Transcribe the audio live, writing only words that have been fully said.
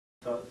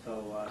So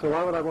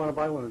why would I want to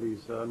buy one of these,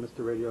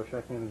 Mr. Radio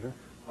Shack Manager?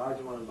 Why would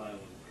you want to buy one?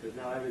 Because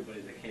now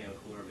everybody's a can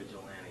cooler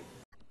vigilante.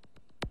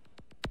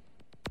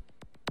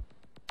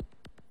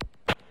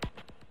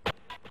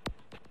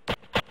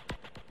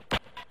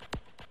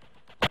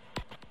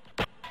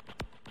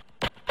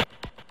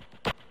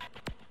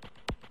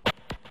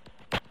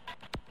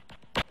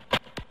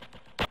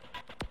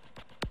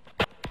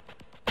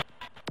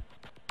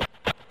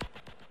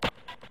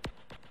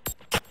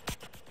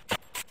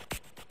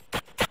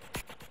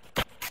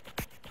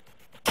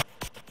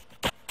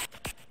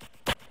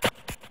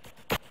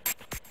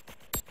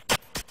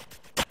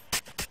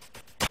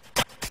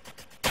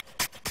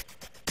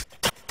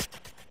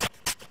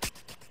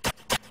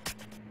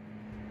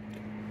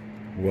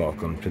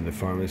 Welcome to the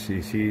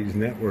Pharmacy Seeds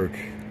Network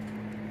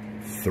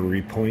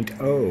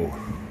 3.0.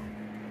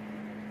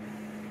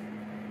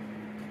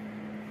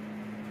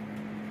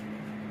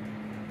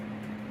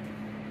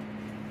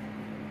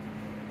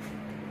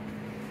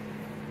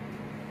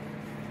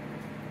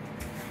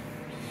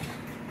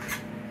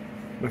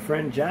 My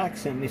friend Jack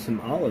sent me some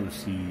olive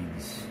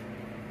seeds.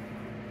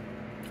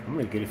 I'm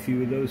going to get a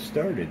few of those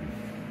started.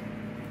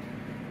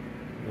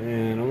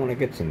 And I want to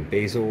get some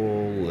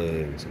basil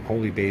and some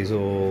holy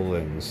basil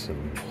and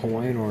some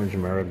Hawaiian orange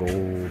marigold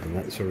and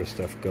that sort of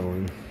stuff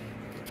going.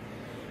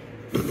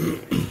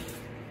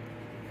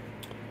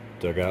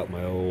 Dug out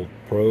my old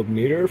probe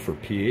meter for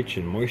pH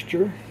and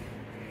moisture.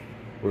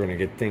 We're going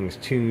to get things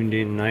tuned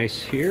in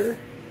nice here.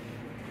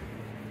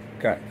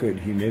 Got good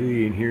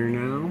humidity in here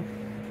now.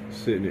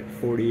 Sitting at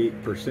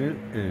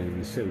 48%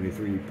 and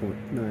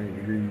 73.9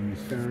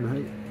 degrees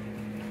Fahrenheit.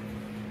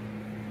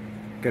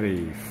 Got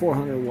a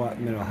 400 watt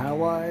metal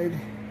halide,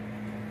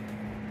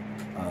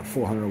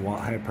 400 watt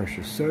high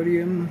pressure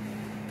sodium,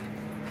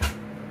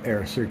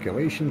 air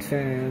circulation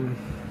fan,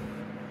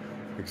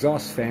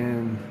 exhaust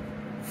fan,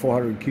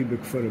 400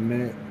 cubic foot a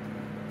minute,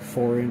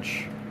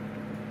 4-inch.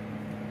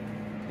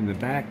 In the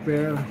back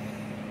there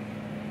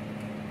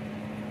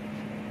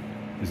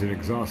is an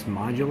exhaust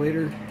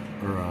modulator,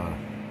 or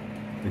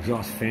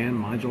exhaust fan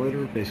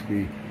modulator.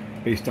 Basically,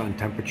 based on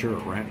temperature,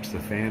 it ramps the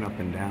fan up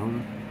and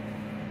down,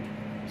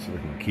 so we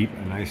can keep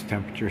a nice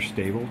temperature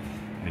stable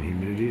and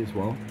humidity as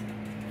well.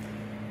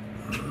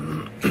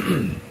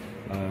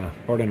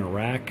 Brought in a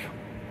rack.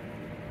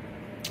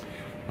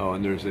 Oh,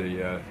 and there's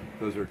a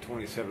those are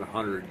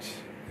 2700s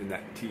in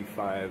that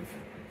T5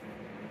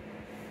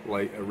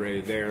 light array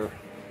there.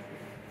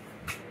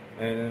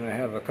 And then I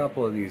have a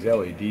couple of these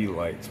LED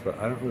lights, but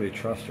I don't really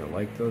trust or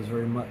like those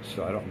very much,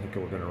 so I don't think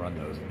we're going to run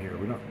those in here.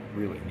 We don't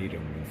really need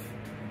them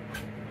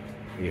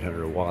with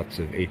 800 watts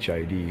of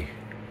HID.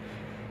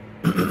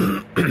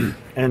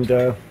 And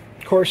of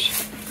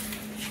course,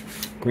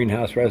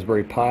 Greenhouse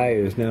Raspberry Pi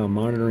is now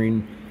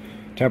monitoring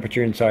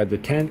temperature inside the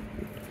tent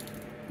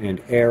and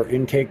air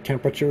intake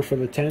temperature for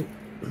the tent.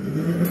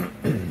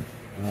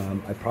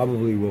 I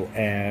probably will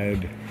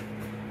add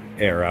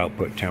air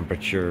output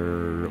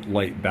temperature,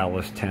 light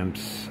ballast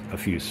temps, a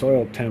few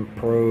soil temp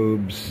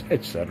probes,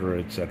 etc.,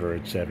 etc.,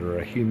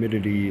 etc.,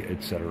 humidity,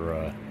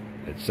 etc.,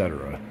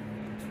 etc.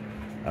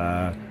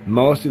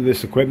 Most of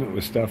this equipment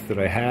was stuff that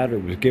I had or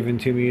was given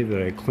to me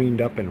that I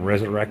cleaned up and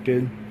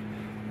resurrected.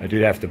 I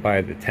did have to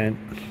buy the tent.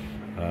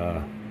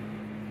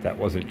 That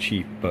wasn't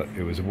cheap, but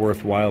it was a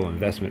worthwhile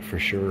investment for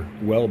sure.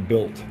 Well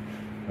built.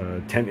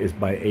 Tent is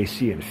by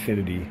AC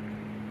Infinity.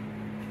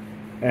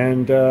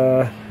 And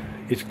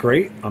it's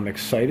great. I'm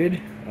excited.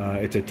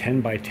 It's a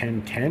 10 by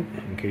 10 tent,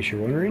 in case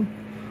you're wondering.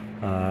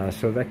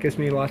 So that gives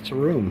me lots of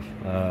room.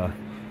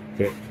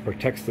 That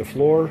protects the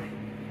floor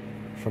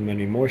from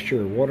any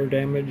moisture or water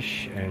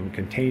damage and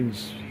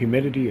contains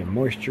humidity and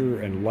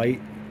moisture and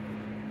light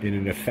in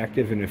an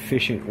effective and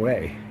efficient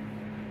way.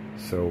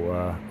 So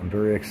I'm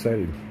very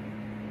excited.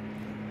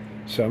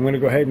 So I'm going to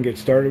go ahead and get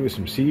started with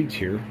some seeds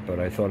here, but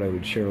I thought I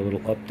would share a little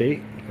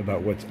update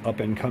about what's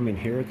up and coming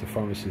here at the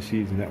Pharmacy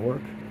Seeds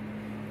Network.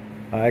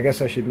 I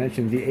guess I should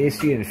mention the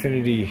AC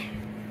Infinity,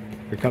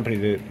 the company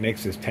that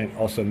makes this tent,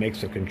 also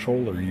makes a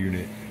controller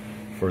unit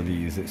for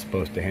these. It's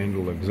supposed to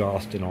handle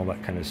exhaust and all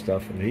that kind of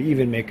stuff, and they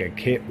even make a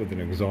kit with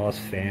an exhaust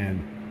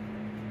fan.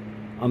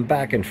 I'm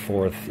back and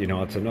forth, you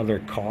know, it's another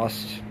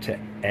cost to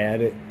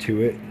add it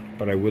to it,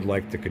 but I would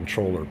like the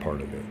controller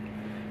part of it.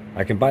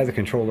 I can buy the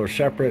controller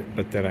separate,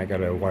 but then I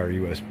gotta wire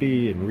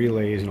USB and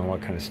relays and all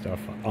that kind of stuff.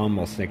 I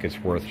almost think it's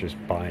worth just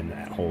buying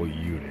that whole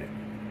unit.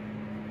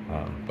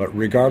 But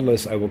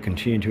regardless, I will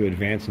continue to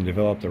advance and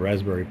develop the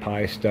Raspberry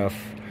Pi stuff.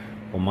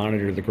 We'll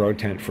monitor the grow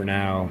tent for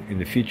now. In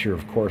the future,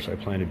 of course, I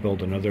plan to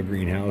build another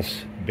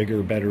greenhouse,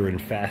 bigger, better, and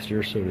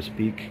faster, so to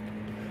speak.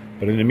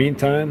 But in the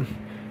meantime,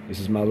 this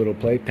is my little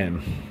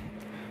playpen.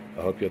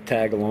 I hope you'll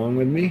tag along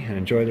with me and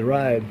enjoy the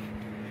ride.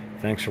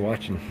 Thanks for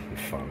watching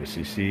the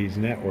Pharmacy Seeds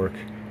Network.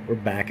 We're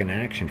back in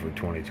action for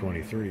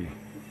 2023.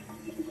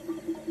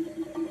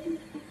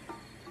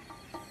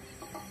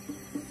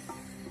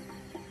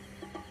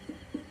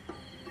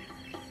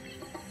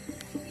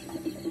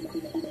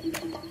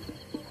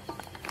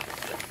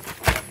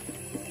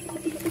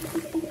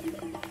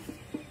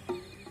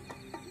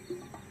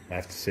 I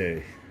have to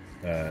say,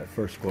 At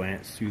first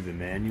glance through the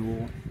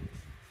manual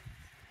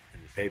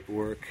and the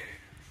paperwork,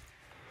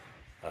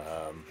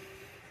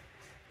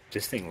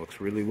 this thing looks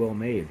really well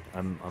made.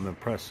 I'm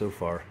impressed so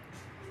far.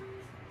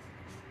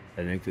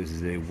 I think this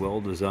is a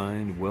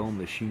well-designed,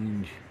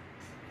 well-machined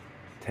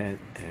tent,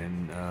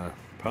 and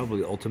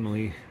probably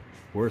ultimately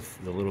worth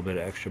the little bit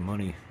of extra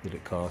money that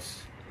it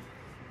costs.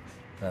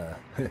 Of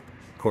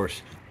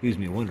course, leaves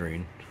me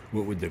wondering,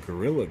 what would the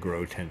Gorilla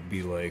Grow tent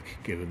be like,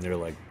 given they're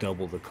like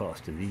double the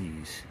cost of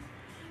these,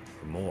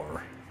 or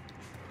more.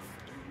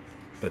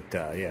 But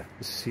yeah,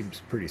 this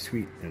seems pretty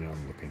sweet, and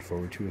I'm looking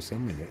forward to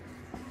assembling it.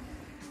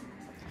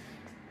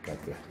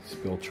 Got the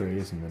spill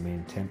trays and the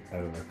main tent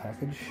out of their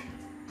package.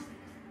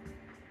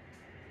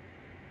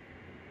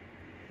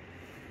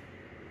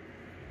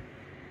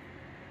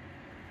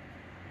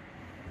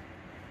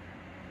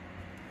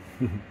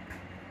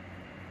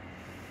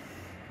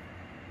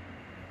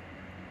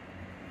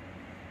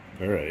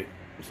 Alright,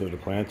 so the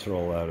plants are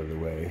all out of the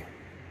way.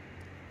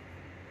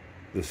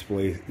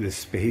 This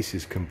space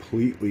is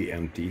completely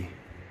empty.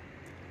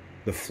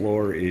 The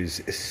floor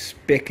is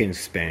spick and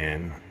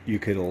span. You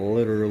could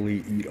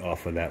literally eat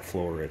off of that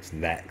floor. It's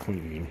that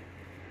clean.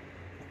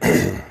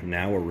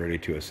 Now we're ready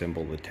to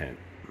assemble the tent.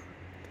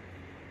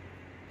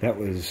 That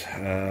was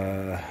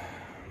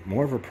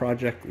more of a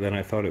project than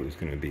I thought it was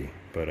going to be,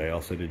 but I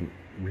also didn't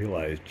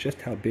realize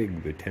just how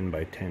big the 10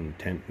 by 10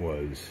 tent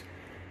was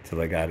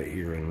till I got it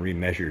here and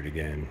remeasured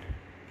again.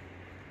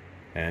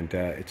 And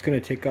it's going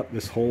to take up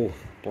this whole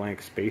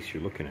blank space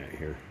you're looking at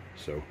here.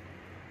 So,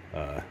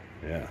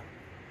 yeah,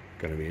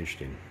 going to be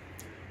interesting.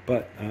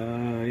 But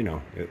you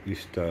know, at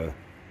least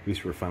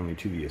we're finally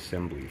to the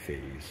assembly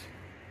phase.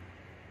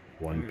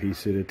 One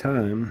piece at a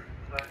time.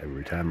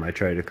 Every time I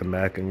try to come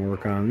back and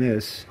work on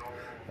this,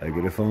 I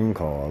get a phone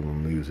call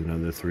and lose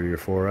another 3 or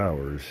 4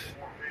 hours.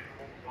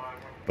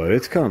 But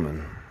it's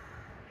coming.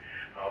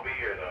 I'll be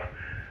here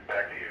though.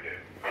 Back to you,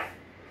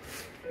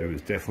 dude. It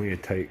was definitely a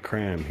tight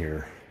cram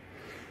here,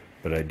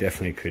 but I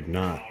definitely could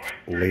not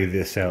lay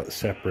this out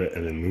separate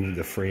and then move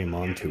the frame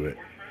onto it.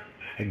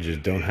 I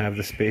just don't have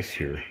the space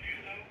here.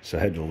 So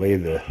I had to lay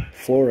the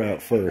floor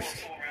out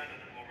first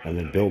and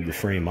then build the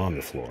frame on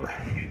the floor.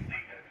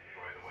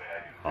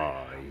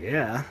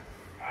 Yeah.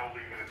 I'll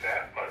leave it at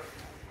that, but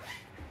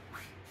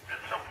at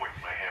some point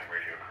in my ham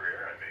radio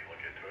career, I may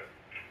look into it.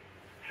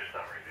 Just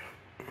not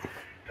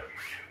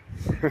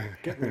right now.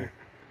 Get there.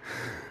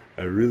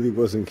 I really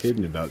wasn't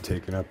kidding about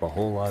taking up a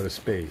whole lot of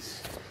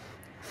space.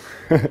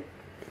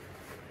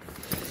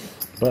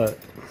 But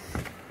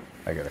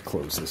I gotta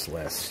close this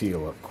last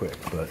seal up quick,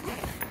 but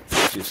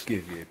just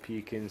give you a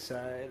peek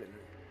inside.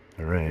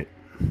 Alright.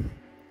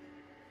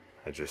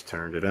 I just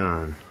turned it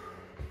on.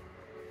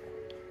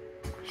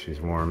 She's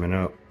warming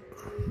up.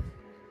 I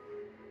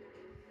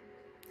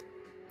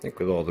think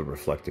with all the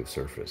reflective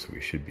surface, we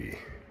should be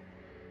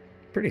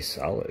pretty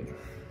solid.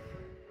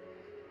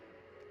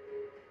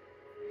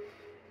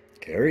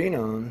 Carrying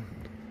on.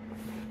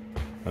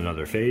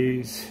 Another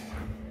phase.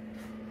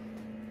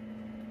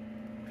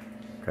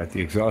 Got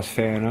the exhaust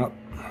fan up,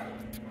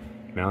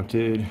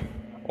 mounted,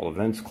 all the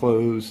vents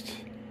closed.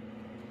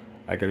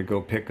 I gotta go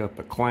pick up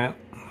a clamp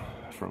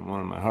from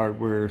one of my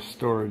hardware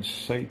storage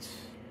sites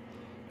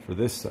for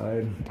this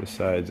side. This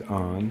side's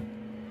on.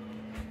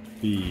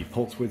 The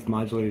pulse width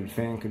modulated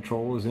fan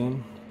control is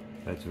in.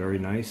 That's very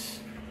nice.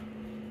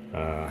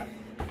 Let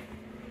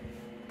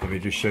me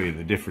just show you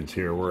the difference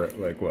here. We're at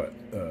like what,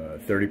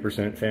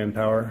 30% fan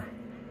power.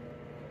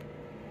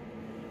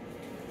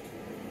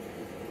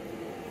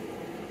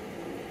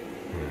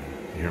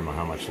 You hear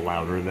how much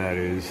louder that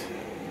is.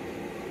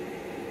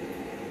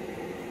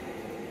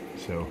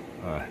 So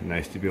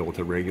nice to be able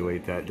to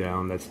regulate that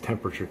down. That's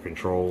temperature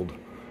controlled.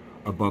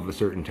 Above a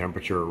certain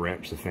temperature, it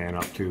ramps the fan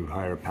up to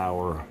higher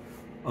power,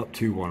 up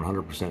to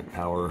 100%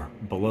 power.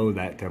 Below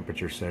that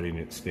temperature setting,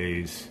 it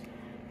stays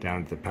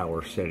down at the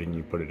power setting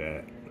you put it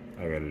at.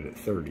 I got it at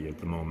 30 at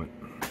the moment.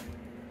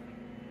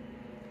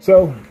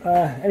 So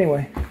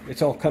anyway,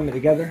 it's all coming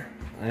together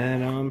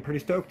and I'm pretty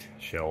stoked.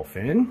 Shelf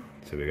in,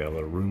 so we got a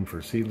little room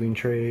for seedling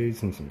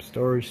trays and some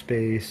storage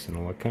space and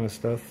all that kind of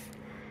stuff.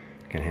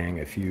 Can hang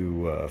a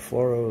few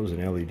fluoros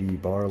and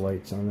LED bar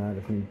lights on that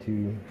if need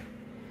to.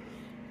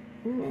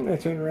 And I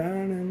turn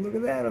around and look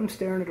at that, I'm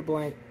staring at a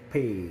blank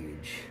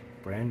page.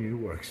 Brand new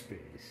workspace.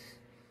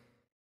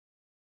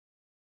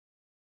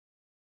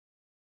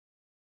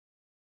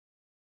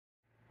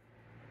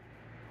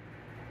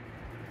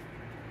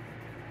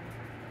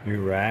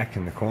 New rack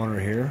in the corner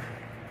here.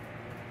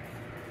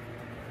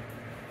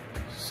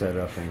 Set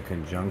up in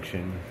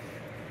conjunction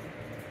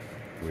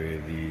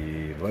with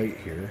the light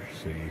here,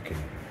 so you can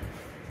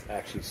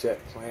actually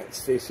set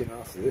plants facing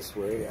off this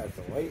way at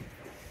the light.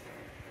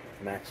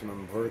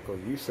 Maximum vertical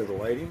use of the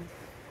lighting.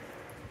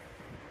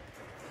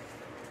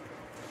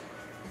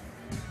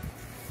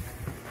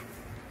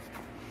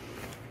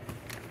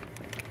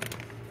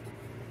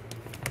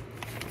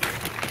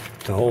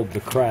 To hold the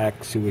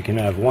crack so we can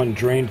have one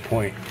drain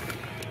point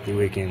that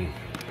we can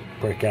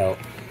break out.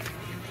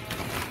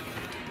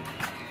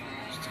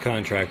 Just a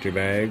contractor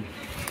bag.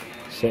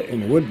 set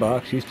in a wood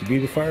box. Used to be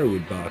the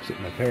firewood box at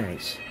my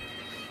parents'.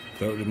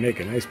 Thought it would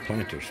make a nice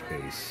planter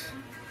space.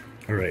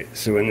 Alright,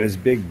 so in this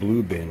big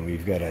blue bin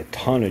we've got a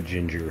ton of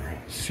ginger,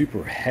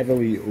 super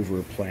heavily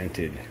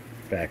overplanted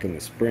back in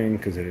the spring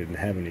because I didn't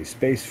have any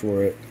space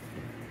for it.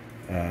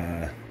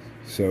 And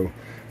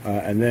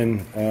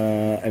then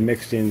I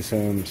mixed in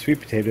some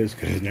sweet potatoes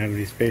because I didn't have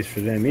any space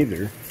for them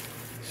either.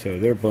 So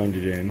they're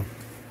blended in.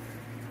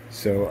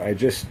 So I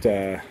just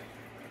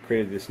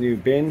created this new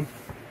bin,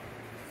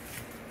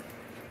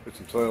 put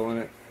some soil in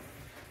it,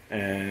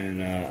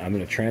 and I'm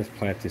going to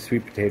transplant the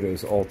sweet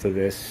potatoes all to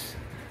this,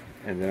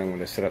 and then I'm going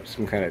to set up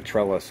some kind of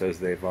trellis as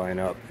they vine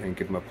up and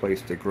give them a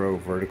place to grow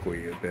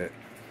vertically a bit,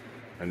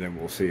 and then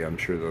we'll see. I'm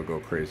sure they'll go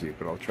crazy,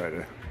 but I'll try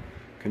to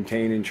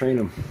contain and train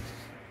them.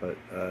 But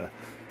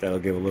that'll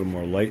give a little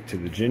more light to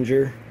the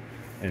ginger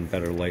and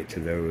better light to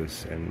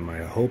those, and my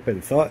hope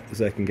and thought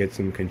is I can get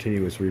some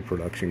continuous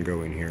reproduction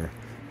going here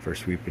for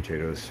sweet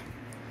potatoes.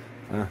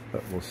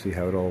 But we'll see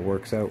how it all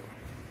works out.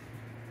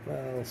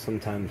 Well,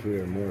 sometimes we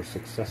are more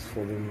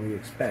successful than we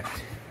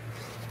expect.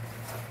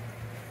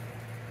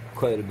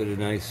 Quite a bit of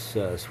nice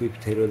sweet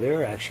potato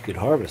there. I actually could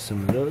harvest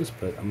some of those,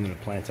 but I'm going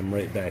to plant them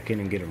right back in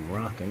and get them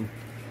rocking.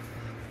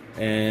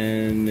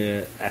 And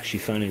actually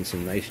finding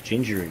some nice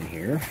ginger in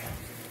here.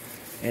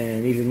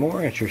 And even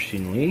more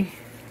interestingly,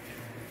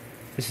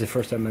 this is the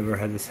first time I've ever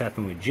had this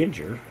happen with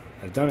ginger.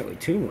 I've done it with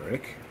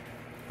turmeric,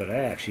 but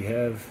I actually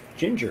have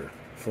ginger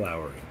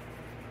flowering.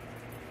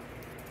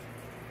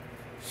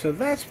 So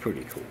that's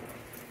pretty cool.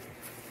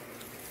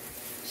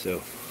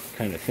 So,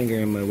 kind of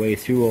fingering my way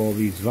through all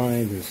these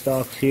vines and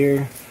stalks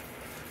here,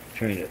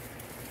 trying to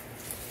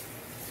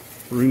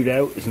root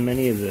out as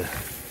many of the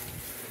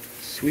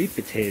sweet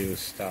potato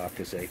stalk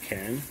as I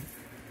can.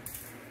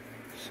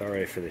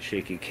 Sorry for the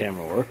shaky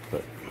camera work,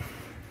 but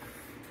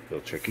a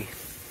little tricky.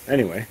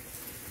 Anyway,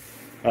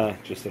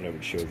 just thought I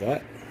would show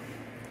that.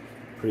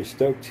 Pretty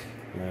stoked.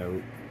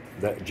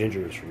 That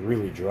ginger is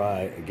really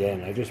dry.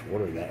 Again, I just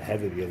watered that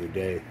heavy the other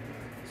day,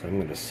 so I'm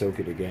going to soak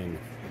it again,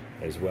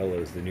 as well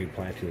as the new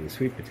planting of the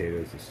sweet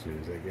potatoes as soon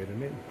as I get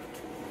them in.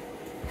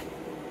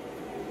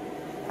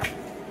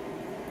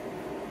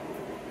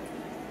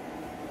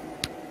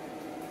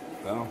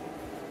 Well,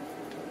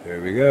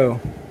 there we go.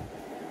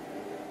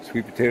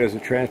 Sweet potatoes are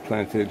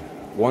transplanted.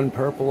 One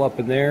purple up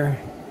in there.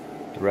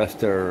 The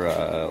rest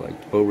are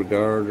like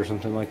Beauregard or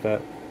something like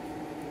that.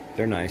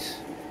 They're nice.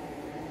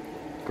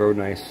 Grow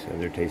nice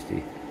and they're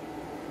tasty.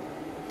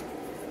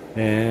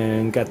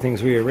 And got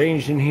things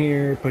rearranged in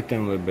here. Put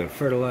down a little bit of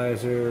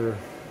fertilizer.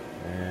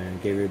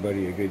 And gave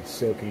everybody a good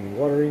soaking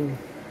watering.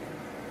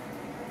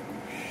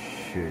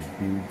 Should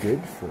be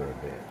good for a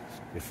bit.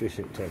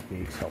 Efficient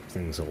techniques help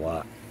things a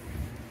lot.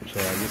 So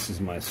this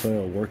is my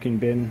soil working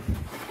bin.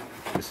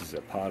 This is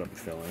a pot I'm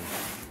filling.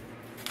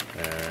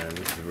 And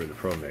this is where the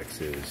Pro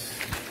Mix is.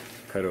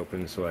 Cut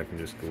open so I can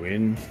just go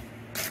in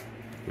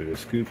with a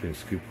scoop and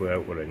scoop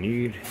out what I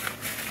need.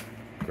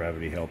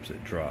 Gravity helps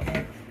it drop.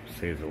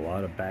 Saves a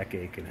lot of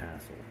backache and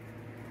hassle.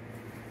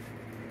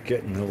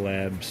 Getting the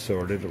lab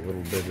sorted a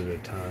little bit at a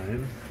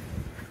time.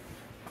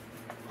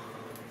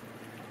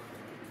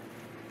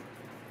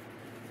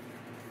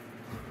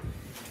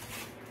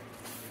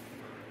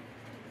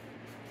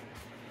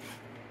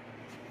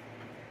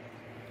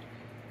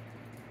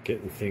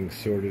 Getting things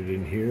sorted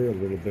in here a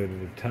little bit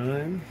at a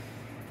time.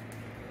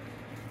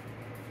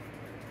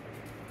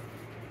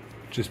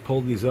 Just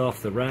pulled these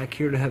off the rack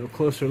here to have a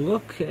closer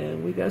look,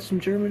 and we got some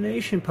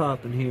germination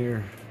popping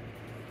here.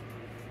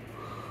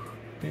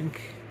 Bink,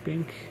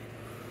 bink.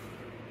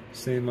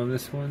 Same on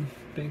this one.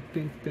 Bink,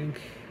 bink, bink.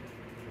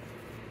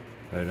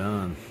 Right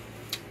on.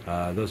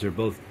 Those are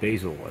both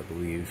basil, I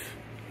believe.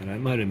 And I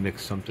might have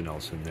mixed something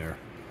else in there.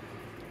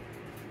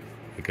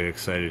 I get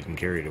excited and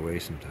carried away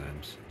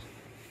sometimes.